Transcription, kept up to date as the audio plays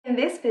In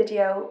this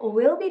video,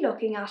 we'll be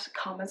looking at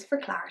commas for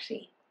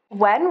clarity.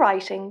 When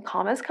writing,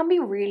 commas can be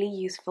really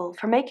useful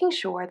for making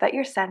sure that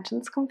your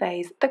sentence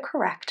conveys the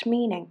correct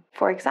meaning.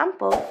 For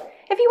example,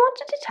 if you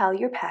wanted to tell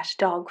your pet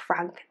dog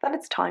Frank that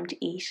it's time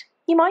to eat,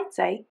 you might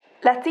say,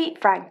 "Let's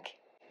eat Frank."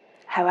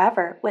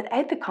 However,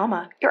 without the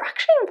comma, you're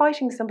actually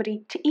inviting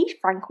somebody to eat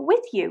Frank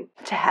with you.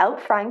 To help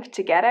Frank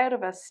to get out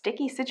of a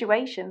sticky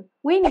situation,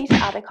 we need to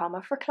add a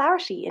comma for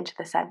clarity into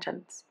the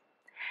sentence.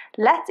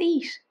 Let's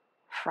eat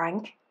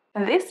Frank.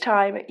 This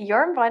time,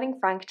 you're inviting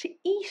Frank to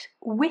eat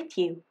with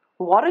you.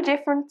 What a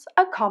difference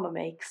a comma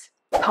makes.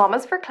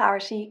 Commas for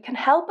clarity can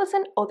help us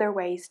in other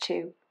ways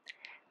too.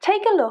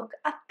 Take a look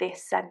at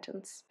this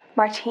sentence.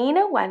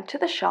 Martina went to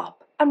the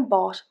shop and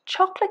bought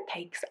chocolate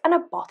cakes and a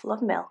bottle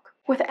of milk.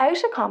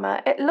 Without a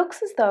comma, it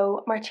looks as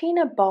though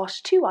Martina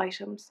bought two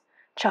items,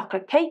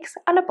 chocolate cakes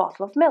and a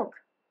bottle of milk.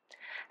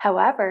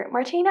 However,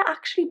 Martina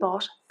actually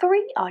bought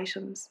 3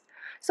 items.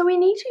 So we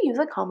need to use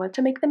a comma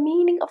to make the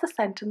meaning of the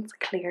sentence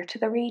clear to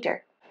the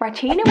reader.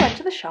 Martina went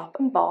to the shop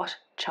and bought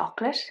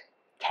chocolate,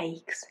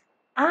 cakes,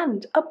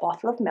 and a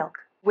bottle of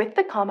milk. With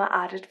the comma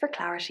added for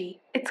clarity,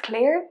 it's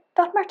clear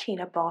that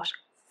Martina bought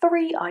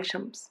 3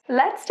 items.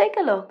 Let's take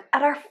a look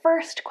at our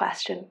first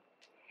question.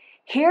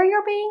 Here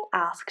you're being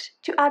asked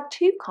to add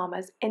 2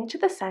 commas into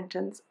the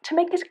sentence to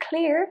make it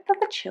clear that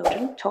the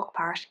children took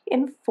part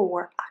in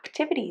 4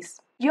 activities.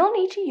 You'll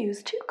need to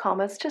use 2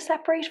 commas to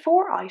separate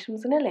 4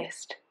 items in a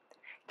list.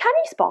 Can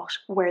you spot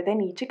where they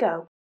need to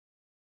go?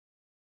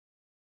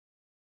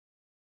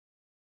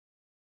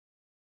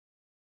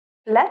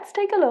 Let's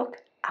take a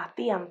look at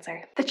the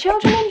answer. The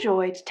children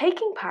enjoyed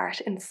taking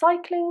part in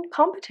cycling,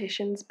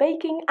 competitions,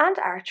 baking and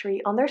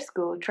archery on their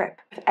school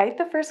trip. Without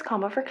the first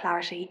comma for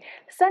clarity,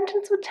 the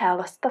sentence would tell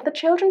us that the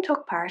children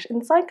took part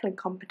in cycling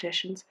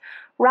competitions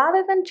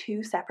rather than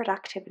 2 separate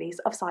activities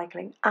of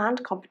cycling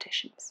and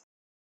competitions.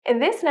 In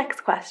this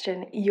next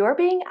question, you're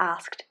being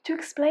asked to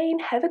explain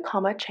how the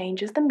comma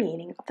changes the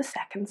meaning of the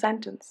second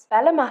sentence.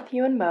 Bella,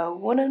 Matthew and Mo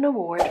won an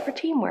award for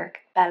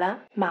teamwork.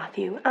 Bella,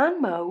 Matthew and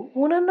Mo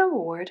won an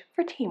award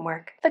for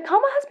teamwork. The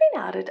comma has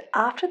been added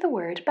after the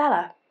word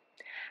Bella.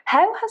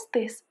 How has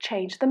this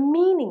changed the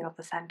meaning of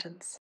the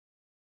sentence?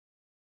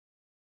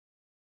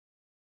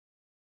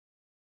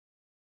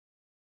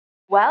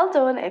 Well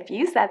done if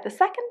you said the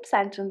second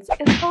sentence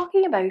is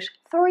talking about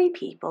 3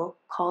 people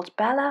called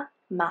Bella,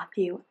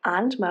 Matthew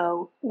and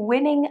Mo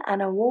winning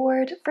an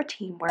award for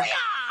teamwork,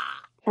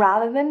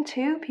 rather than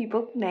 2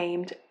 people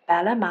named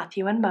Bella,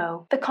 Matthew and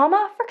Mo. The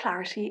comma for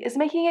clarity is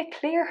making it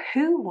clear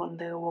who won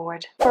the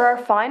award. For our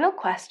final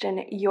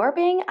question, you're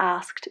being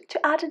asked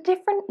to add a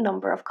different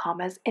number of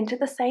commas into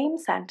the same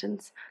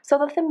sentence so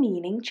that the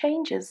meaning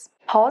changes.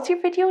 Pause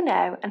your video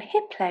now and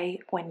hit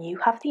play when you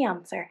have the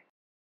answer.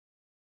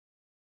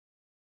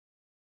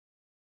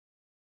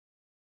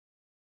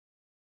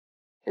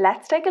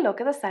 Let's take a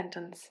look at the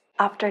sentence.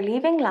 After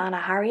leaving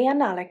Lana, Harry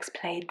and Alex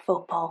played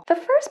football. The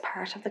first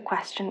part of the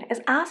question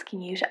is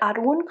asking you to add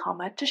 1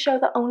 comma to show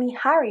that only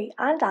Harry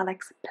and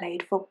Alex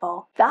played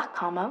football. That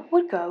comma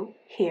would go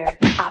here.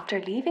 After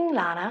leaving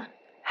Lana,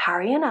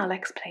 Harry and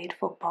Alex played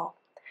football.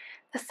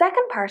 The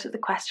second part of the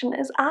question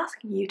is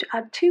asking you to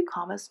add 2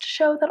 commas to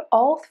show that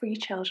all 3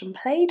 children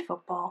played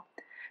football.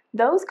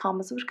 Those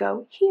commas would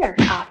go here.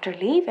 After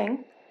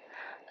leaving,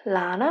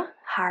 Lana,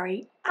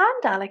 Harry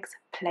and Alex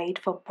played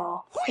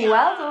football.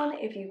 Well done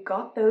if you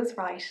got those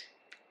right.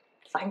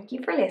 Thank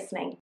you for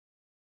listening.